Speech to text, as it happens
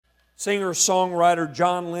Singer-songwriter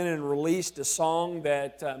John Lennon released a song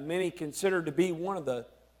that many consider to be one of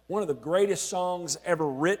the greatest songs ever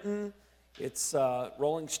written. It's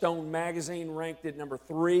Rolling Stone magazine ranked it number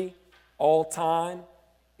 3 all time.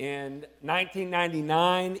 In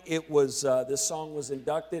 1999, this song was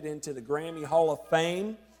inducted into the Grammy Hall of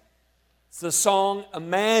Fame. It's the song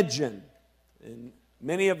 "Imagine," and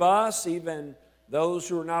many of us, even those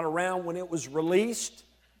who are not around when it was released,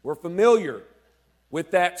 were familiar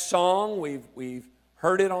with that song. We've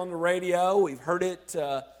heard it on the radio. We've heard it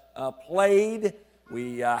played.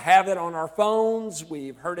 We have it on our phones.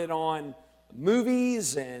 We've heard it on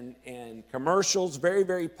movies and commercials. Very,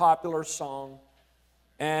 very popular song.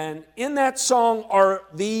 And in that song are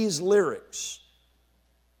these lyrics.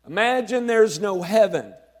 Imagine there's no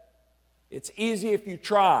heaven. It's easy if you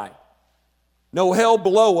try. No hell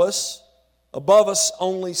below us. Above us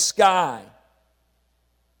only sky.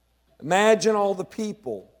 Imagine all the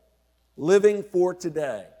people living for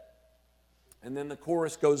today. And then the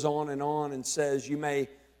chorus goes on and says, you may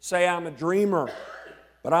say I'm a dreamer,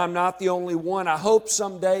 but I'm not the only one. I hope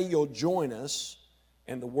someday you'll join us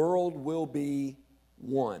and the world will be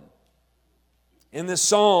one. In this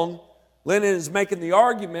song, Lennon is making the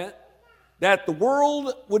argument that the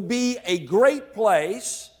world would be a great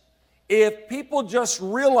place if people just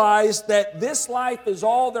realized that this life is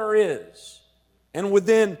all there is and would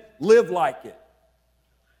then live like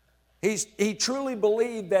it. He truly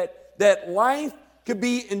believed that life could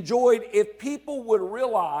be enjoyed if people would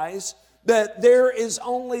realize that there is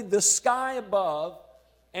only the sky above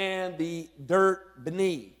and the dirt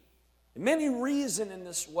beneath. And many reason in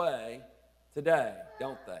this way today,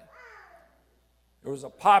 don't they? There was a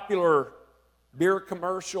popular beer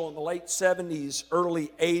commercial in the late 70s,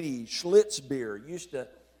 early 80s. Schlitz Beer used to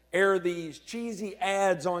air these cheesy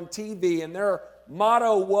ads on TV, and their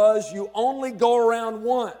motto was, you only go around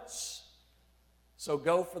once, so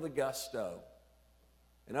go for the gusto.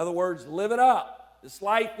 In other words, live it up. This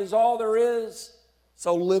life is all there is,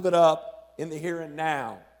 so live it up in the here and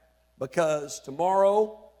now, because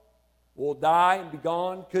tomorrow will die and be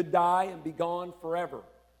gone, could die and be gone forever.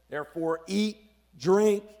 Therefore, eat,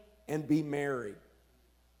 drink, and be merry.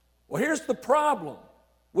 Well, here's the problem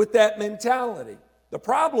with that mentality. The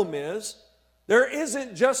problem is there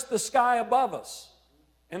isn't just the sky above us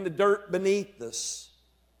and the dirt beneath us.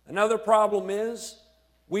 Another problem is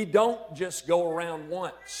we don't just go around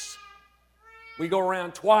once. We go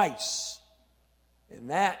around twice.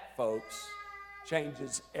 And that, folks,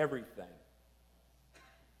 changes everything.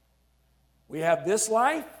 We have this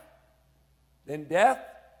life, then death,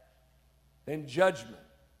 then judgment.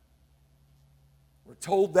 We're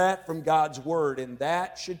told that from God's Word, and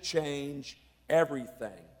that should change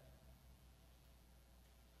everything.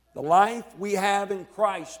 The life we have in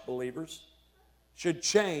Christ, believers, should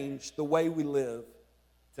change the way we live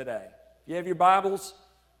today. If you have your Bibles,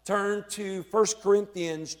 turn to 1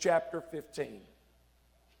 Corinthians chapter 15.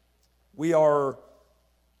 We are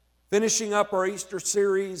finishing up our Easter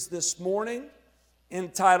series this morning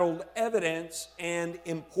entitled Evidence and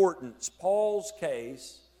Importance, Paul's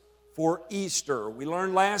Case for Easter. We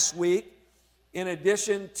learned last week, in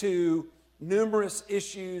addition to numerous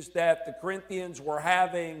issues that the Corinthians were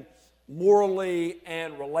having morally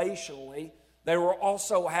and relationally, they were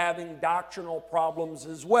also having doctrinal problems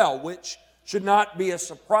as well, which should not be a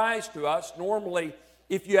surprise to us. Normally,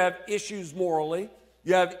 if you have issues morally,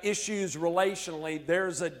 you have issues relationally,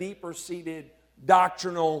 there's a deeper-seated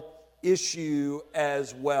doctrinal issue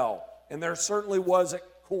as well. And there certainly was at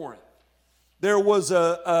Corinth. There was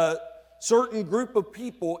a certain group of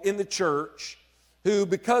people in the church who,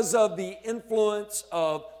 because of the influence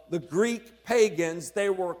of the Greek pagans,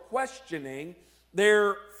 they were questioning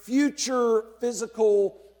their future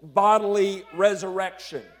physical bodily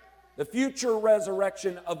resurrection, the future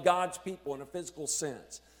resurrection of God's people in a physical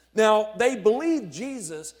sense. Now, they believed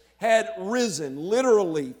Jesus had risen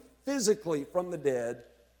literally, physically from the dead,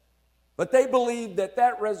 but they believed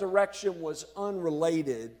that resurrection was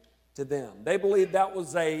unrelated to them. They believed that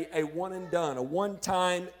was a one and done, a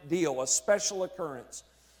one-time deal, a special occurrence.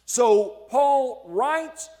 So Paul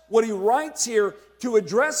writes what he writes here to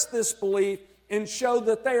address this belief and show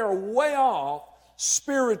that they are way off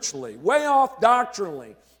spiritually, way off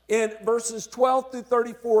doctrinally. In verses 12 through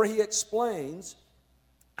 34, he explains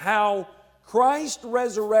how Christ's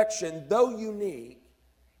resurrection, though unique,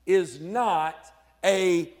 is not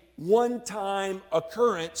a one-time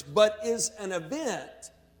occurrence, but is an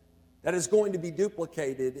event that is going to be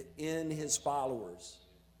duplicated in his followers.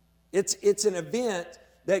 It's an event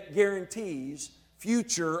that guarantees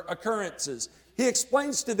future occurrences. he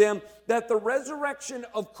explains to them that the resurrection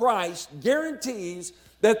of Christ guarantees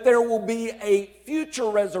that there will be a future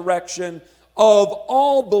resurrection of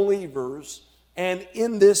all believers. And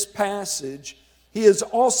in this passage, he is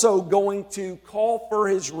also going to call for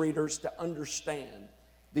his readers to understand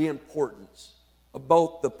the importance of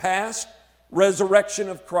both the past resurrection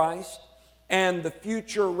of Christ and the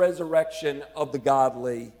future resurrection of the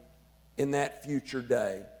godly in that future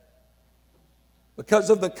day. Because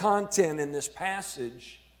of the content in this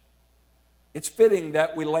passage, it's fitting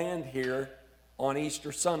that we land here on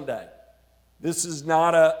Easter Sunday. This is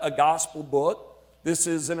not a gospel book. This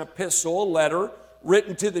is an epistle, a letter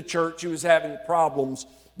written to the church who was having problems.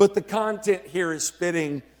 But the content here is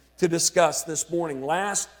fitting to discuss this morning.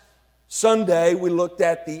 Last Sunday, we looked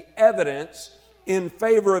at the evidence in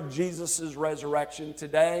favor of Jesus' resurrection.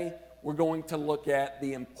 Today, we're going to look at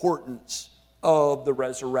the importance of the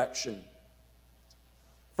resurrection.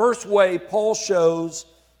 First way Paul shows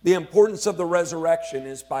the importance of the resurrection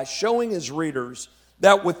is by showing his readers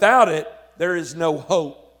that without it, there is no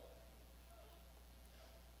hope.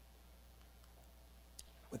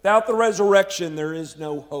 Without the resurrection, there is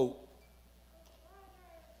no hope.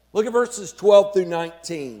 Look at verses 12 through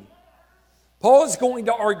 19. Paul is going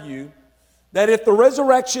to argue that if the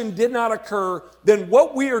resurrection did not occur, then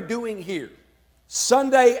what we are doing here,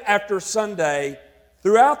 Sunday after Sunday,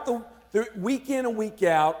 throughout the week in and week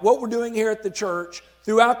out, what we're doing here at the church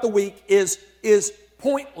throughout the week is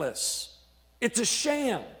pointless. It's a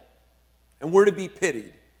sham. And we're to be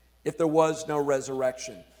pitied if there was no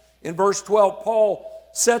resurrection. In verse 12, Paul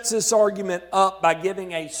sets this argument up by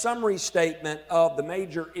giving a summary statement of the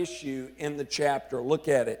major issue in the chapter. Look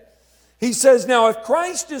at it. He says, "Now if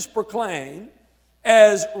Christ is proclaimed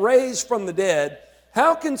as raised from the dead,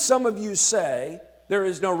 how can some of you say there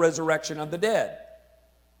is no resurrection of the dead?"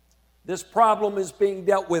 This problem is being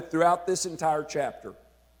dealt with throughout this entire chapter.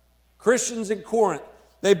 Christians in Corinth,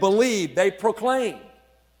 they believed, they proclaimed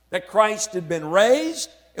that Christ had been raised,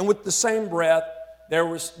 and with the same breath, they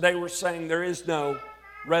were saying there is no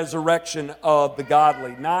resurrection of the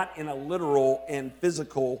godly, not in a literal and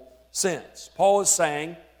physical sense. Paul is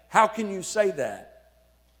saying, how can you say that?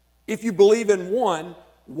 If you believe in one,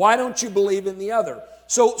 why don't you believe in the other?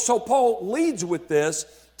 So Paul leads with this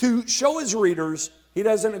to show his readers he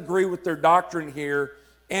doesn't agree with their doctrine here,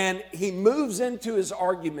 and he moves into his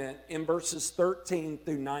argument in verses 13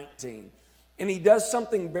 through 19. And he does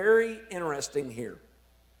something very interesting here.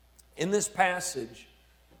 In this passage,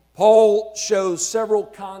 Paul shows several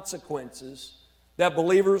consequences that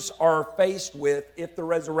believers are faced with if the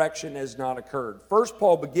resurrection has not occurred. First,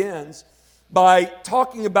 Paul begins by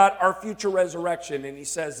talking about our future resurrection, and he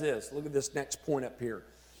says this. Look at this next point up here.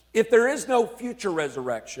 If there is no future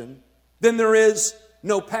resurrection, then there is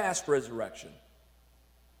no past resurrection.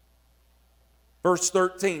 Verse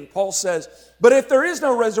 13, Paul says, "But if there is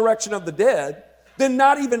no resurrection of the dead, then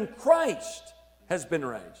not even Christ has been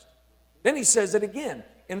raised." Then he says it again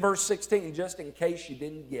in verse 16, just in case you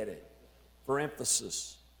didn't get it, for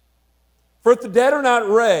emphasis. "For if the dead are not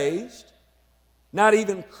raised, not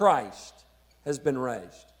even Christ has been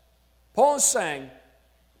raised." Paul is saying,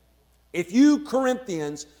 if you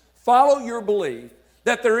Corinthians follow your belief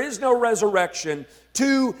that there is no resurrection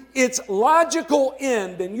to its logical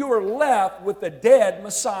end, then you are left with a dead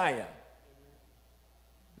Messiah.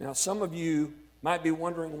 Now, some of you might be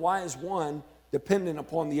wondering, why is one dependent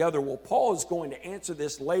upon the other? Well, Paul is going to answer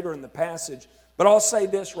this later in the passage, but I'll say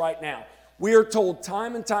this right now. We are told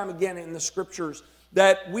time and time again in the Scriptures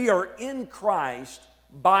that we are in Christ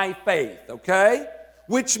by faith, okay?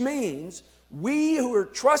 Which means we who are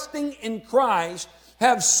trusting in Christ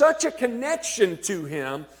have such a connection to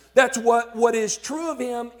Him that what is true of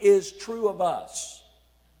Him is true of us.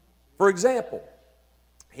 For example,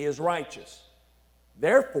 He is righteous.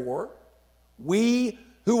 Therefore, we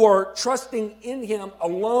who are trusting in Him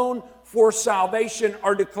alone for salvation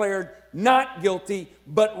are declared not guilty,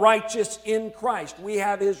 but righteous in Christ. We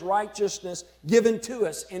have His righteousness given to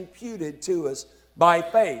us, imputed to us by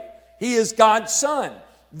faith. He is God's Son.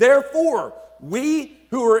 Therefore, we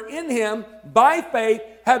who are in Him by faith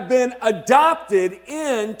have been adopted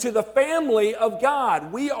into the family of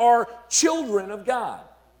God. We are children of God.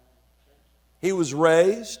 He was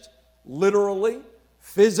raised literally,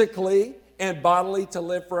 physically, and bodily to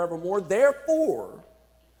live forevermore. Therefore,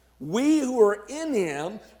 we who are in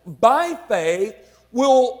Him by faith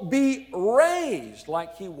will be raised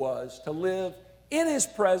like He was to live in His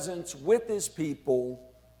presence with His people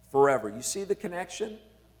forever. You see the connection?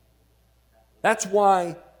 That's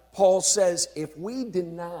why Paul says if we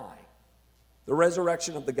deny the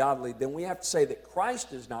resurrection of the godly, then we have to say that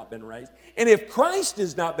Christ has not been raised. And if Christ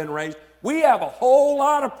has not been raised, We have a whole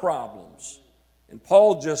lot of problems. And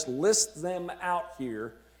Paul just lists them out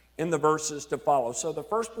here in the verses to follow. So the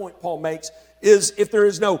first point Paul makes is if there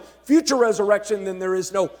is no future resurrection, then there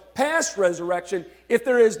is no past resurrection. If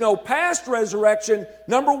there is no past resurrection,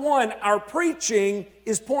 number one, our preaching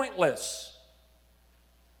is pointless.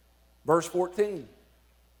 Verse 14.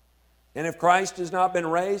 And if Christ has not been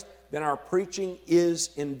raised, then our preaching is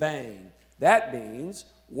in vain. That means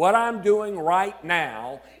what I'm doing right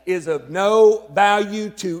now is of no value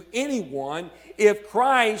to anyone if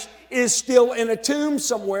Christ is still in a tomb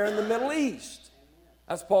somewhere in the Middle East.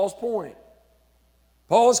 That's Paul's point.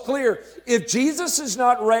 Paul is clear. If Jesus is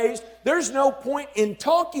not raised, there's no point in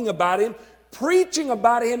talking about him. Preaching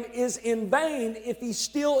about him is in vain if he's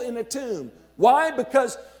still in a tomb. Why?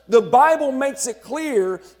 Because the Bible makes it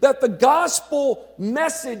clear that the gospel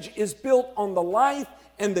message is built on the life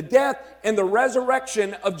and the death and the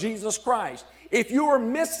resurrection of Jesus Christ. If you are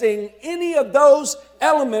missing any of those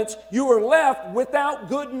elements, you are left without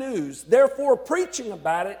good news. Therefore, preaching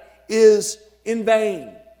about it is in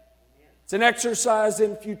vain. It's an exercise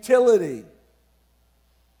in futility.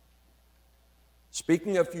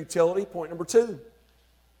 Speaking of futility, point number 2.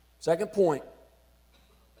 Second point.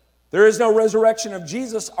 There is no resurrection of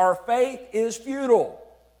Jesus. Our faith is futile.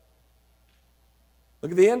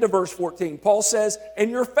 Look at the end of verse 14. Paul says, and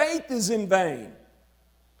your faith is in vain.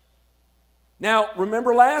 Now,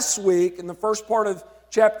 remember last week in the first part of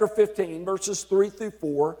chapter 15, verses 3 through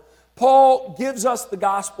 4, Paul gives us the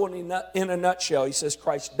gospel in a nutshell. He says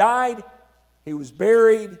Christ died, he was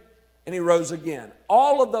buried, and he rose again.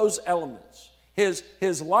 All of those elements,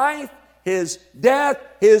 his life, his death,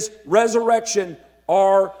 his resurrection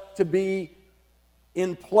are to be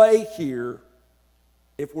in play here.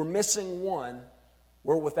 If we're missing one,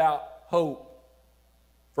 we're without hope.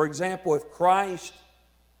 For example, if Christ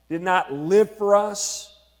did not live for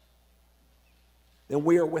us, then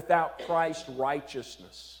we are without Christ's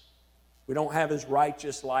righteousness. We don't have his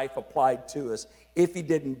righteous life applied to us. If he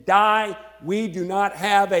didn't die, we do not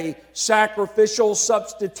have a sacrificial,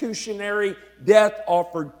 substitutionary death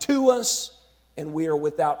offered to us, and we are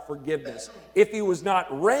without forgiveness. If he was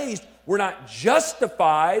not raised, we're not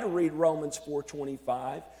justified, read Romans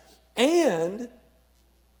 4:25, and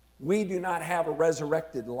we do not have a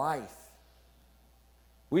resurrected life.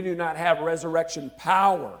 We do not have resurrection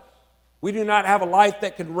power. We do not have a life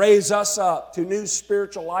that can raise us up to new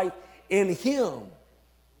spiritual life in him.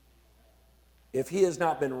 If he has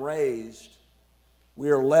not been raised,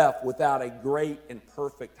 we are left without a great and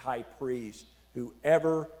perfect high priest who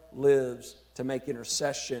ever lives to make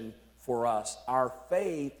intercession for us. Our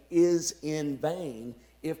faith is in vain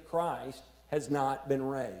if Christ has not been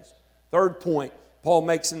raised. Third point Paul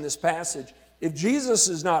makes in this passage, if Jesus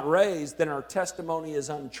is not raised, then our testimony is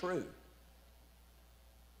untrue.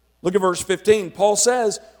 Look at verse 15. Paul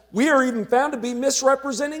says, we are even found to be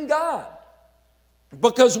misrepresenting God,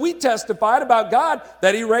 because we testified about God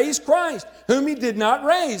that he raised Christ, whom he did not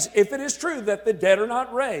raise, if it is true that the dead are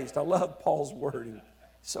not raised. I love Paul's wording.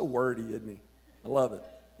 He's so wordy, isn't he? I love it.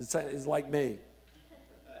 It's like me.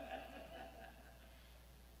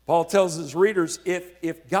 Paul tells his readers,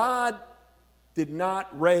 if God did not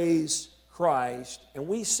raise Christ, and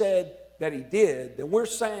we said that he did, then we're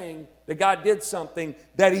saying that God did something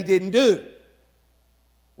that he didn't do.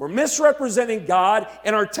 We're misrepresenting God,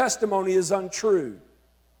 and our testimony is untrue.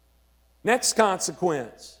 Next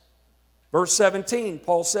consequence, verse 17,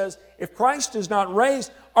 Paul says, if Christ is not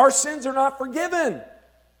raised, our sins are not forgiven.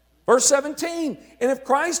 Verse 17, and if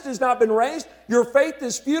Christ has not been raised, your faith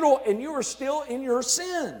is futile, and you are still in your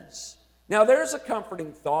sins. Now, there's a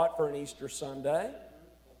comforting thought for an Easter Sunday.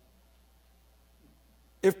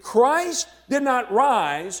 If Christ did not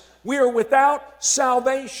rise, we are without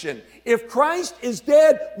salvation. If Christ is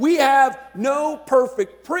dead, we have no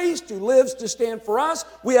perfect priest who lives to stand for us.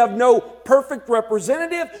 We have no perfect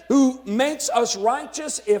representative who makes us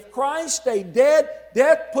righteous. If Christ stayed dead,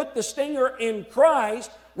 death put the stinger in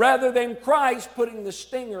Christ rather than Christ putting the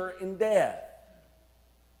stinger in death.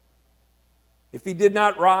 If he did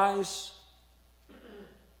not rise,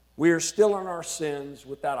 we are still in our sins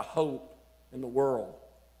without a hope in the world.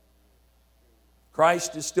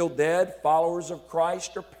 Christ is still dead. Followers of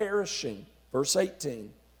Christ are perishing. Verse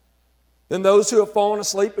 18. Then those who have fallen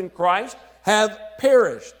asleep in Christ have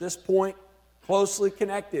perished. This point closely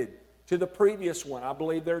connected to the previous one. I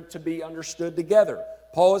believe they're to be understood together.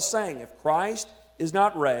 Paul is saying, if Christ is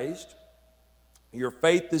not raised, your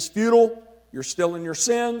faith is futile, you're still in your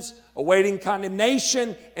sins, awaiting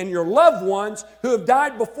condemnation, and your loved ones who have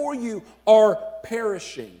died before you are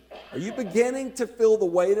perishing. Are you beginning to feel the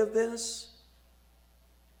weight of this?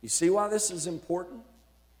 You see why this is important?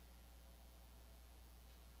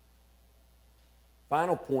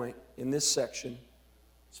 Final point in this section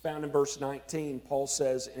is found in verse 19. Paul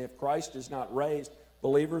says, and if Christ is not raised,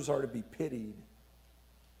 believers are to be pitied.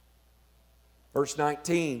 Verse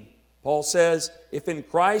 19, Paul says, if in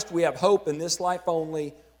Christ we have hope in this life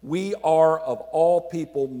only, we are of all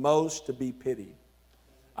people most to be pitied.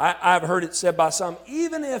 I've heard it said by some,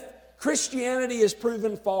 even if Christianity is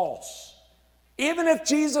proven false, even if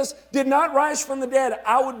Jesus did not rise from the dead,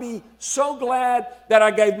 I would be so glad that I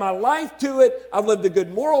gave my life to it. I've lived a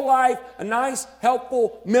good moral life, a nice,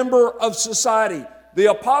 helpful member of society. The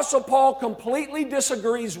Apostle Paul completely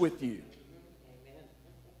disagrees with you.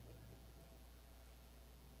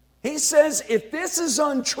 He says if this is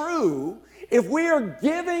untrue, if we are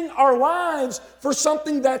giving our lives for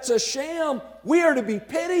something that's a sham, we are to be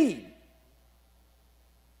pitied.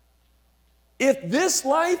 If this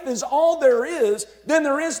life is all there is, then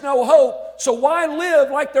there is no hope. So why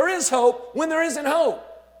live like there is hope when there isn't hope?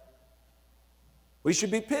 We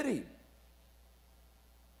should be pitied.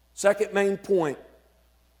 Second main point.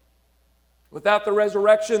 Without the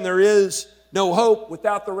resurrection, there is no hope.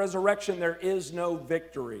 Without the resurrection, there is no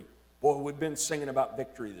victory. Boy, we've been singing about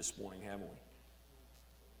victory this morning, haven't we?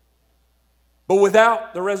 But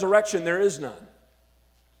without the resurrection, there is none.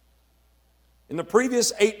 In the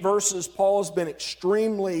previous 8 verses, Paul has been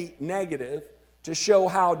extremely negative to show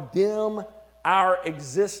how dim our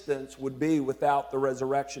existence would be without the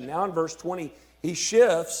resurrection. Now in verse 20, he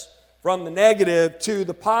shifts from the negative to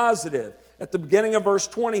the positive. At the beginning of verse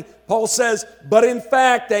 20, Paul says, but in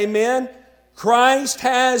fact, amen, Christ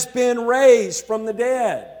has been raised from the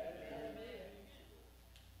dead.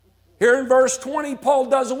 Here in verse 20, Paul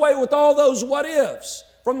does away with all those what-ifs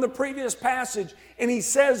from the previous passage, and he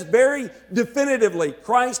says very definitively,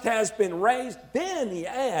 Christ has been raised. Then he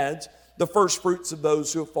adds the first fruits of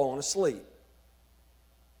those who have fallen asleep.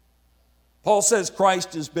 Paul says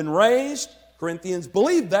Christ has been raised. Corinthians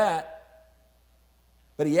believe that.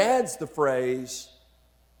 But he adds the phrase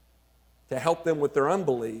to help them with their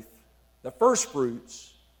unbelief, the first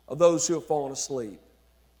fruits of those who have fallen asleep.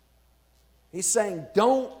 He's saying,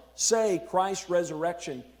 don't say Christ's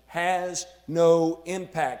resurrection has no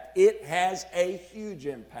impact. It has a huge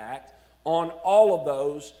impact on all of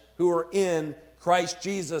those who are in Christ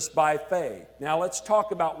Jesus by faith. Now let's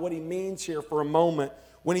talk about what he means here for a moment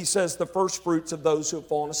when he says the first fruits of those who have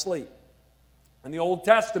fallen asleep. In the Old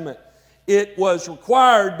Testament, it was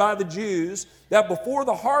required by the Jews that before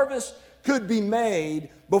the harvest could be made,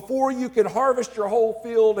 before you could harvest your whole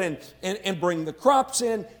field and bring the crops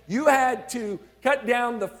in, you had to cut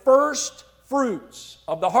down the first fruits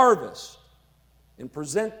of the harvest and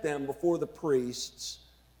present them before the priests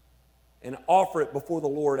and offer it before the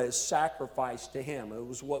Lord as sacrifice to him. It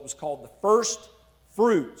was what was called the first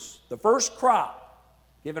fruits, the first crop,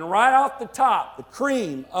 given right off the top, the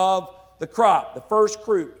cream of the crop, the first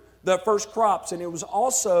crops. And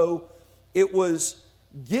it was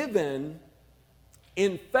given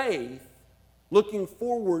in faith, looking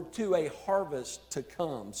forward to a harvest to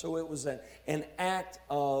come. So it was an act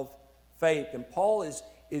of faith. And Paul is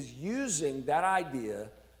using that idea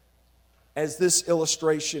as this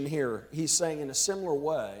illustration here. He's saying in a similar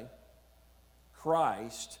way,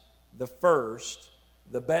 Christ, the first,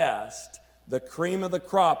 the best, the cream of the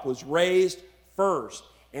crop, was raised first.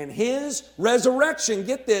 And his resurrection,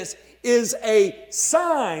 get this, is a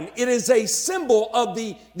sign. It is a symbol of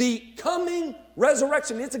the coming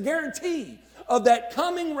resurrection. It's a guarantee of that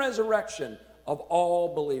coming resurrection of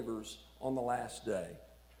all believers on the last day.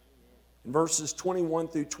 In verses 21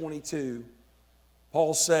 through 22,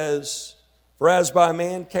 Paul says, for as by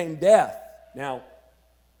man came death. Now,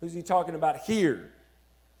 who's he talking about here?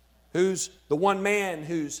 Who's the one man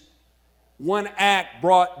whose one act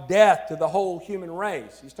brought death to the whole human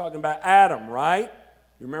race? He's talking about Adam, right?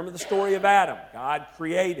 You remember the story of Adam. God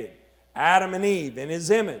created Adam and Eve in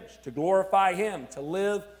his image to glorify him, to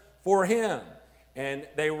live for him. And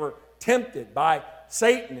they were tempted by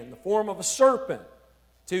Satan in the form of a serpent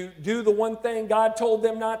to do the one thing God told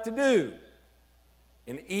them not to do.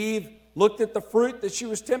 And Eve looked at the fruit that she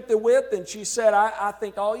was tempted with, and she said, I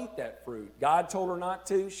think I'll eat that fruit. God told her not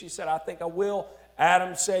to. She said, I think I will.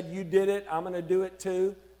 Adam said, you did it. I'm going to do it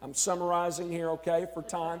too. I'm summarizing here, okay, for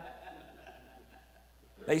time.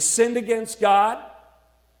 They sinned against God.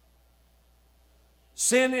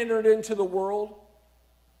 Sin entered into the world.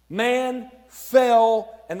 Man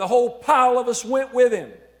fell, and the whole pile of us went with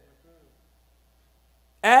him.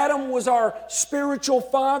 Adam was our spiritual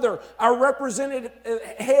father, our representative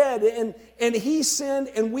head, and he sinned,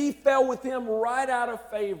 and we fell with him right out of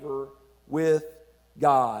favor with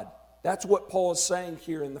God. That's what Paul is saying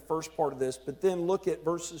here in the first part of this. But then look at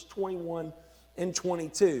verses 21 and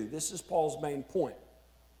 22. This is Paul's main point.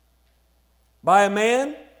 By a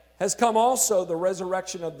man has come also the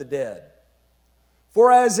resurrection of the dead.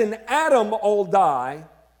 For as in Adam all die,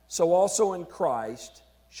 so also in Christ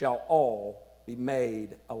shall all be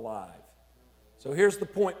made alive. So here's the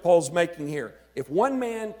point Paul's making here. If one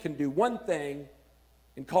man can do one thing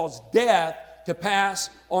and cause death to pass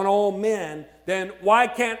on all men, then why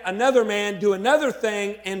can't another man do another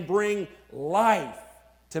thing and bring life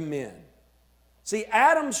to men? See,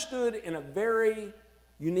 Adam stood in a very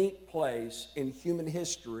unique place in human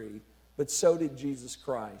history, but so did Jesus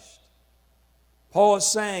Christ. Paul is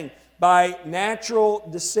saying, by natural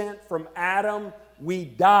descent from Adam, we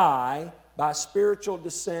die. By spiritual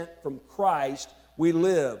descent from Christ, we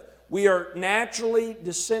live. We are naturally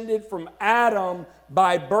descended from Adam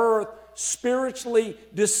by birth, spiritually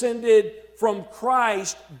descended from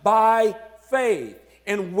Christ by faith.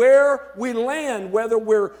 And where we land, whether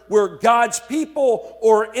we're God's people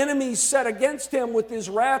or enemies set against Him with His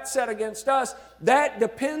wrath set against us, that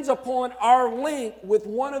depends upon our link with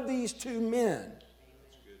one of these two men.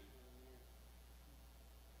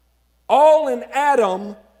 All in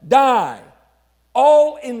Adam die.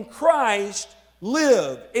 All in Christ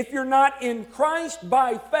live. If you're not in Christ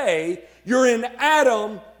by faith, you're in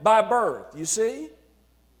Adam by birth. You see?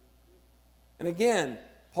 And again,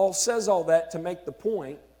 Paul says all that to make the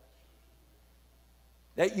point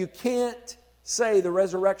that you can't say the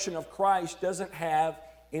resurrection of Christ doesn't have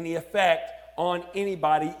any effect on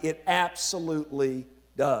anybody. It absolutely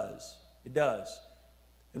does. It does.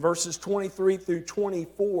 In verses 23 through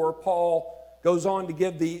 24, Paul goes on to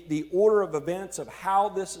give the order of events of how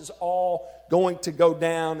this is all going to go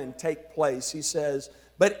down and take place. He says,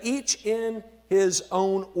 but each in his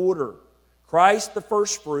own order. Christ the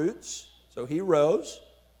first fruits, so He rose.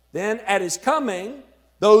 Then at His coming,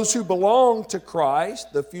 those who belong to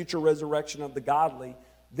Christ, the future resurrection of the godly,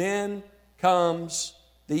 then comes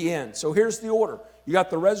the end. So here's the order. You got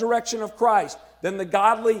the resurrection of Christ. Then the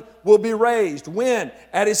godly will be raised. When?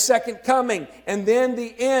 At His second coming. And then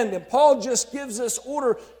the end. And Paul just gives this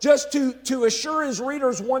order just to assure his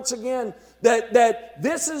readers once again that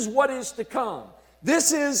this is what is to come.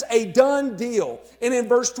 This is a done deal. And in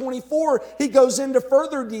verse 24, he goes into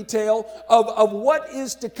further detail of what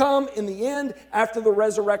is to come in the end after the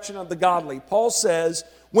resurrection of the godly. Paul says,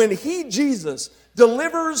 when He, Jesus,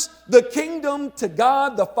 delivers the kingdom to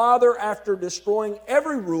God the Father after destroying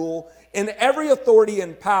every rule and every authority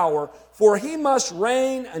and power, for He must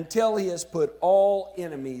reign until He has put all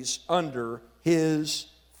enemies under His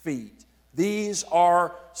feet. These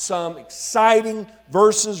are some exciting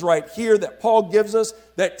verses right here that Paul gives us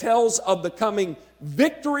that tells of the coming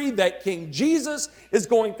victory that King Jesus is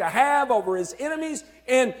going to have over His enemies,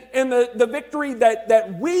 and the victory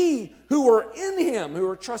that we who are in Him, who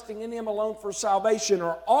are trusting in Him alone for salvation,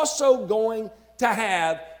 are also going to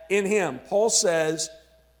have in Him. Paul says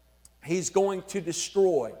He's going to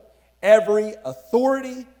destroy every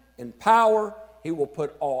authority and power. He will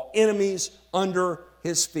put all enemies under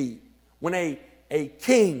His feet. When a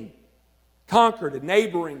king conquered a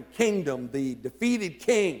neighboring kingdom, the defeated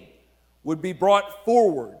king would be brought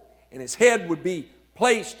forward and his head would be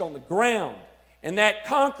placed on the ground. And that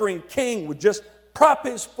conquering king would just prop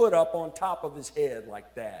his foot up on top of his head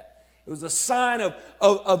like that. It was a sign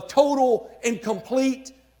of total and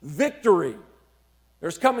complete victory.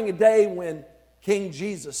 There's coming a day when King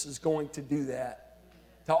Jesus is going to do that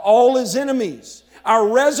to all His enemies. Our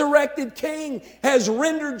resurrected King has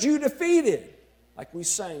rendered you defeated, like we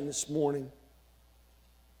sang this morning.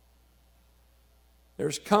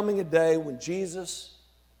 There's coming a day when Jesus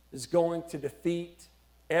is going to defeat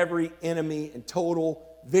every enemy in total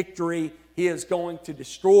victory. He is going to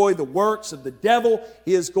destroy the works of the devil.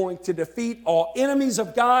 He is going to defeat all enemies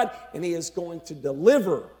of God, and He is going to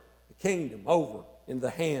deliver the kingdom over in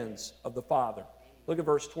the hands of the Father. Look at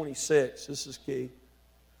verse 26. This is key.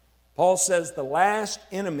 Paul says the last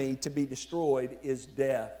enemy to be destroyed is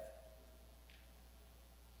death.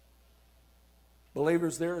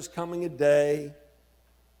 Believers, there is coming a day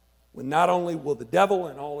when not only will the devil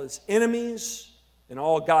and all his enemies and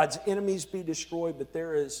all God's enemies be destroyed, but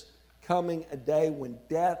there is coming a day when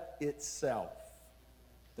death itself,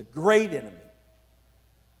 the great enemy,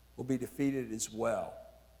 will be defeated as well.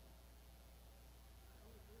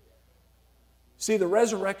 See, the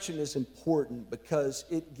resurrection is important because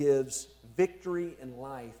it gives victory in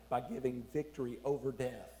life by giving victory over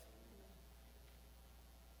death.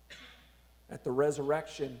 At the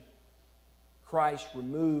resurrection, Christ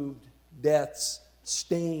removed death's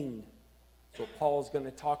sting. That's what Paul's going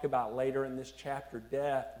to talk about later in this chapter.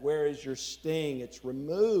 Death, where is your sting? It's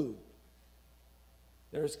removed.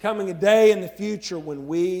 There's coming a day in the future when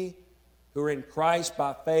we who are in Christ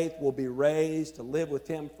by faith will be raised to live with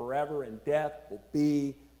Him forever, and death will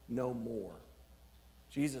be no more.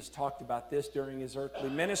 Jesus talked about this during His earthly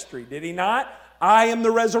ministry, did He not? I am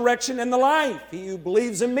the resurrection and the life. He who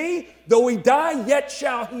believes in me, though he die, yet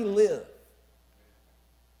shall he live.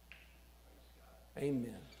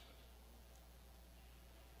 Amen.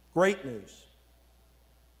 Great news.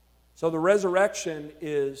 So the resurrection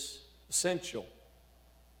is essential.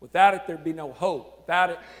 Without it, there'd be no hope. Without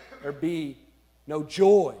it, there'd be no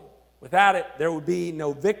joy. Without it, there would be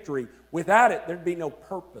no victory. Without it, there'd be no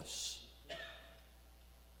purpose.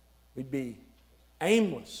 We'd be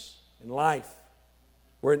aimless in life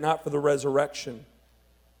were it not for the resurrection.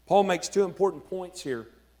 Paul makes two important points here.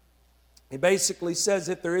 He basically says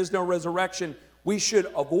if there is no resurrection, we should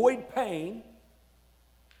avoid pain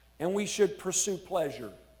and we should pursue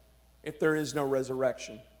pleasure if there is no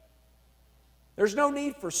resurrection. There's no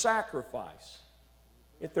need for sacrifice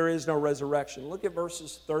if there is no resurrection. Look at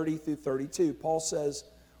verses 30 through 32. Paul says,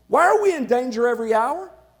 "Why are we in danger every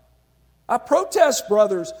hour? I protest,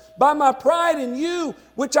 brothers, by my pride in you,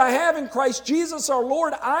 which I have in Christ Jesus our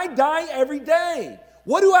Lord, I die every day.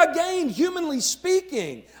 What do I gain, humanly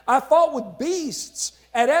speaking? I fought with beasts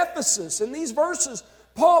at Ephesus." In these verses,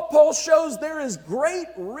 Paul shows there is great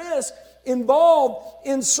risk involved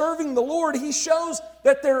in serving the Lord. He shows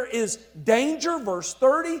that there is danger, verse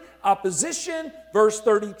 30, opposition, verse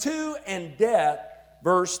 32, and death,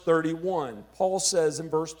 verse 31. Paul says in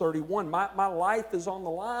verse 31, my life is on the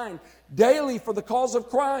line daily for the cause of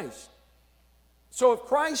Christ. So if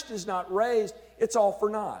Christ is not raised, it's all for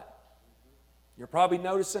naught. You're probably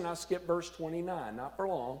noticing I skipped verse 29, not for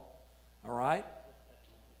long, all right?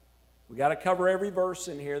 We got to cover every verse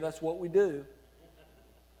in here, that's what we do.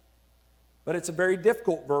 But it's a very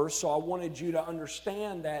difficult verse, so I wanted you to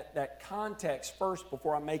understand that context first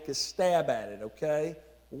before I make a stab at it, okay?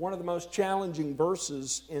 One of the most challenging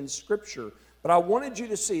verses in Scripture. But I wanted you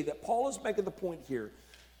to see that Paul is making the point here.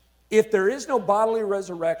 If there is no bodily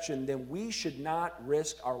resurrection, then we should not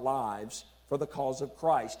risk our lives for the cause of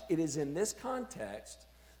Christ. It is in this context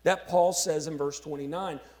that Paul says in verse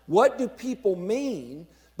 29, what do people mean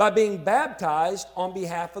by being baptized on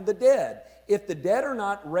behalf of the dead? If the dead are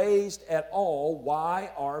not raised at all,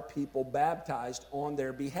 why are people baptized on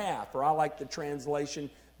their behalf? Or I like the translation,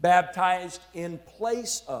 baptized in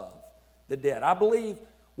place of the dead. I believe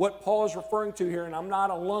what Paul is referring to here, and I'm not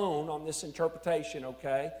alone on this interpretation,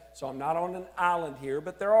 okay? So I'm not on an island here,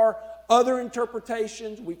 but there are other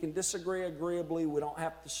interpretations. We can disagree agreeably. We don't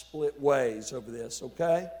have to split ways over this,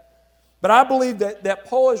 okay? But I believe that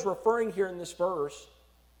Paul is referring here in this verse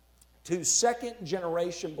to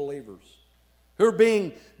second-generation believers who are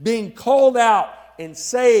being called out and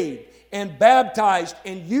saved and baptized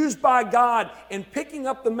and used by God and picking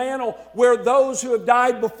up the mantle where those who have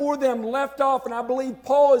died before them left off. And I believe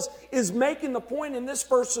Paul is making the point in this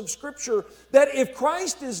verse of Scripture that if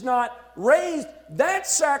Christ is not raised, that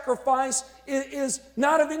sacrifice is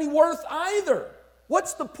not of any worth either.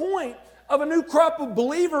 What's the point of a new crop of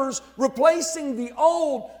believers replacing the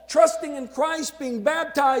old, trusting in Christ, being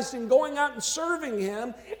baptized and going out and serving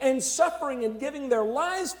Him and suffering and giving their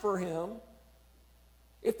lives for Him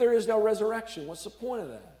if there is no resurrection? What's the point of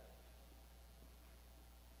that?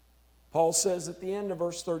 Paul says at the end of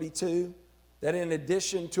verse 32 that in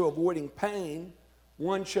addition to avoiding pain,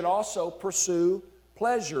 one should also pursue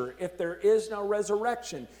pleasure if there is no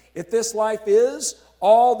resurrection. If this life is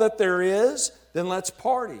all that there is, then let's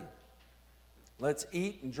party. Let's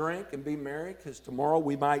eat and drink and be merry, because tomorrow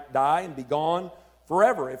we might die and be gone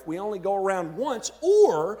forever if we only go around once,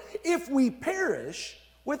 or if we perish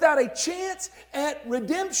without a chance at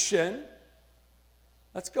redemption.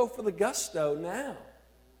 Let's go for the gusto now.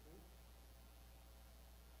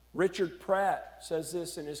 Richard Pratt says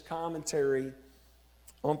this in his commentary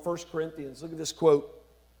on 1 Corinthians. Look at this quote.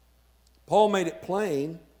 Paul made it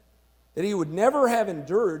plain that he would never have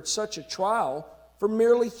endured such a trial for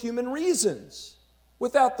merely human reasons,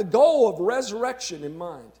 without the goal of resurrection in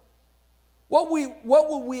mind. What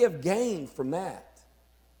would we have gained from that?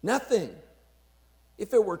 Nothing.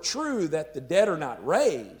 If it were true that the dead are not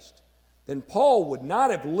raised, then Paul would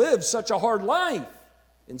not have lived such a hard life.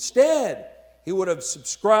 Instead, he would have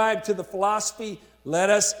subscribed to the philosophy,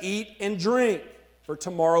 let us eat and drink, for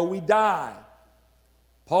tomorrow we die.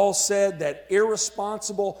 Paul said that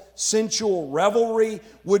irresponsible, sensual revelry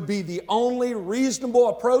would be the only reasonable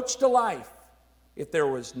approach to life if there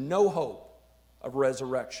was no hope of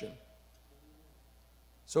resurrection.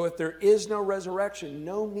 So if there is no resurrection,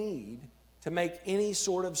 no need to make any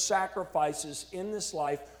sort of sacrifices in this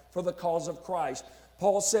life for the cause of Christ.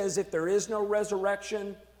 Paul says if there is no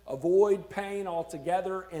resurrection, avoid pain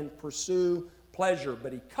altogether and pursue pleasure.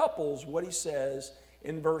 But he couples what he says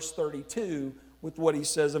in verse 32 with what he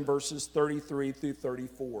says in verses 33 through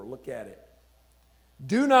 34. Look at it.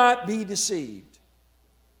 Do not be deceived.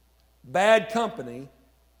 Bad company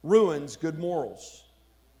ruins good morals.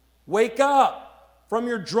 Wake up from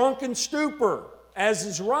your drunken stupor, as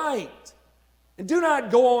is right. And do not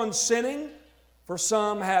go on sinning, for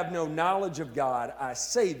some have no knowledge of God. I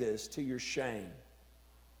say this to your shame.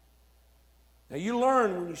 Now you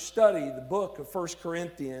learn when you study the book of 1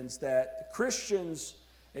 Corinthians that the Christians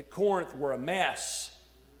at Corinth were a mess.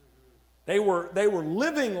 They were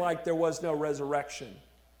living like there was no resurrection,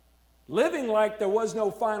 living like there was no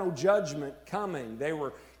final judgment coming. They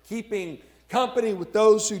were keeping company with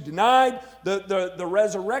those who denied the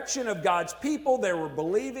resurrection of God's people. They were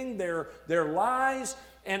believing their lies,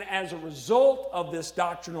 and as a result of this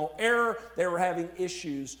doctrinal error, they were having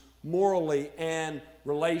issues morally and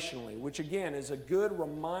relationally, which again is a good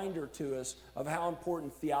reminder to us of how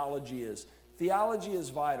important theology is. Theology is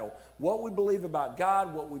vital. What we believe about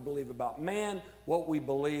God, what we believe about man, what we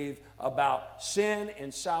believe about sin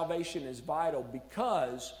and salvation is vital,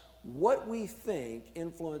 because what we think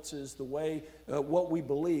influences the way, what we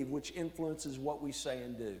believe, which influences what we say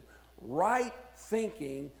and do. Right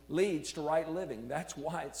thinking leads to right living. That's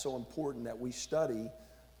why it's so important that we study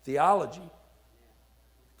theology.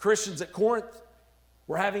 Christians at Corinth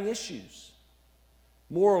were having issues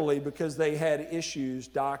morally because they had issues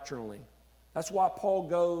doctrinally. That's why Paul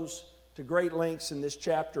goes to great lengths in this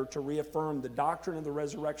chapter to reaffirm the doctrine of the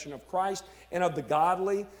resurrection of Christ and of the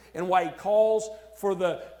godly, and why he calls for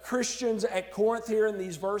the Christians at Corinth here in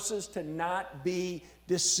these verses to not be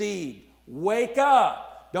deceived. Wake up.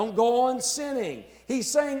 Don't go on sinning. He's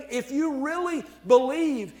saying if you really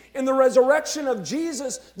believe in the resurrection of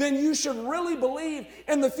Jesus, then you should really believe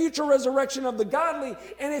in the future resurrection of the godly.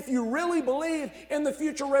 And if you really believe in the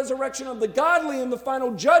future resurrection of the godly and the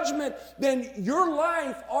final judgment, then your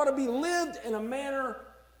life ought to be lived in a manner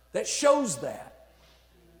that shows that.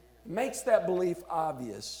 It makes that belief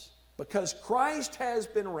obvious. Because Christ has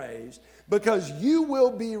been raised, because you will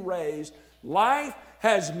be raised, life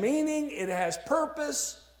has meaning, it has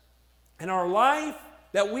purpose. And our life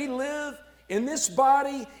that we live in this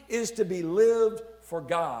body is to be lived for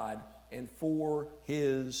God and for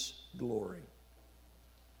His glory.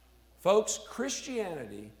 Folks,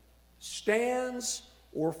 Christianity stands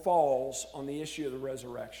or falls on the issue of the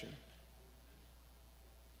resurrection.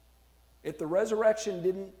 If the resurrection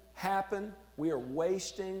didn't happen, we are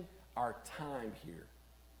wasting our time here.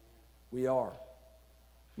 We are.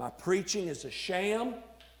 My preaching is a sham.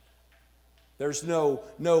 There's no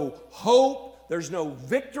hope. There's no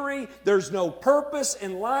victory. There's no purpose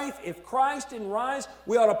in life. If Christ didn't rise,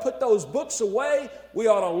 we ought to put those books away. We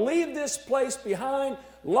ought to leave this place behind,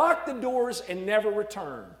 lock the doors, and never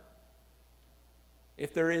return.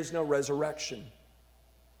 If there is no resurrection.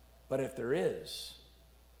 But if there is,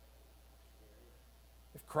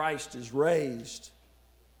 if Christ is raised,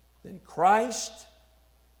 then Christ,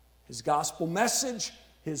 His gospel message,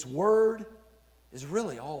 His word is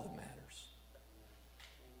really all that matters.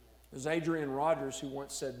 There's Adrian Rogers who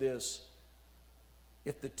once said this: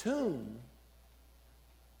 if the tomb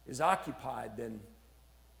is occupied, then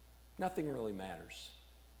nothing really matters.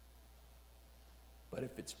 But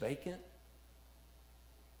if it's vacant,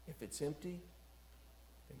 if it's empty,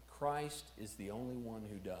 then Christ is the only one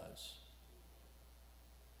who does.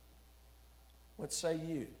 What say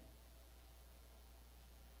you?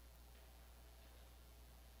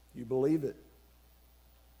 You believe it?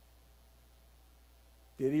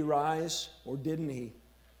 Did He rise or didn't He?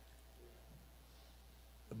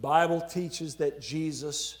 The Bible teaches that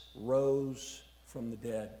Jesus rose from the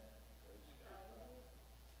dead.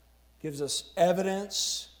 Gives us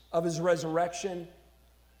evidence of His resurrection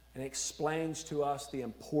and explains to us the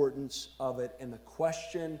importance of it. And the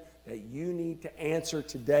question that you need to answer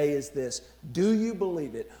today is this: do you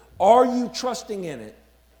believe it? Are you trusting in it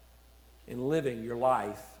and living your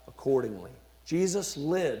life accordingly? Jesus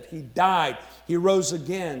lived, He died, He rose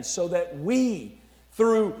again so that we,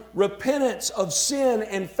 through repentance of sin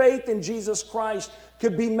and faith in Jesus Christ,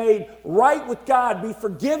 could be made right with God, be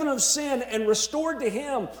forgiven of sin and restored to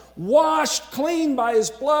Him, washed clean by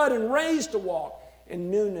His blood and raised to walk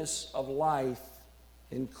in newness of life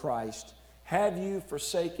in Christ. Have you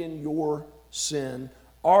forsaken your sin?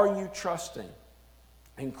 Are you trusting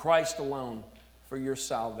in Christ alone for your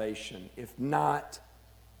salvation? If not,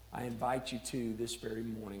 I invite you to this very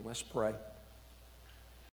morning. Let's pray.